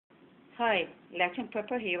Hi, Latin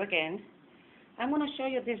Pepper here again. I'm going to show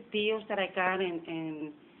you these deals that I got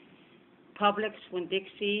in Publix,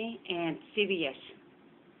 Winn-Dixie, and CVS.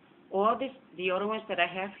 All these deodorants that I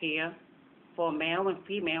have here for male and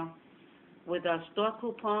female with a store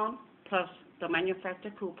coupon plus the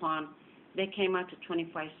manufacturer coupon, they came out to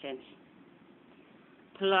 25 cents.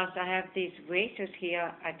 Plus, I have these razors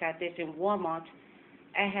here. I got this in Walmart.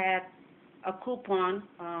 I had a coupon,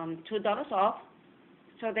 $2 off,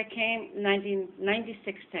 so they came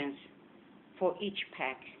 96 cents for each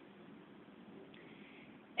pack.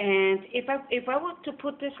 And if I were to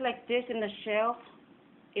put this like this in the shelf,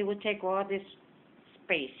 it would take all this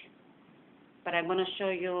space. But I'm going to show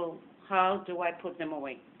you how do I put them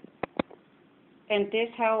away. And this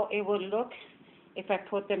how it would look if I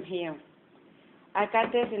put them here. I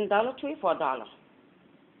got this in Dollar Tree for $1.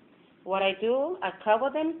 What I do, I cover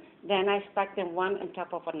them, then I stack them one on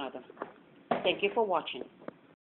top of another. Thank you for watching.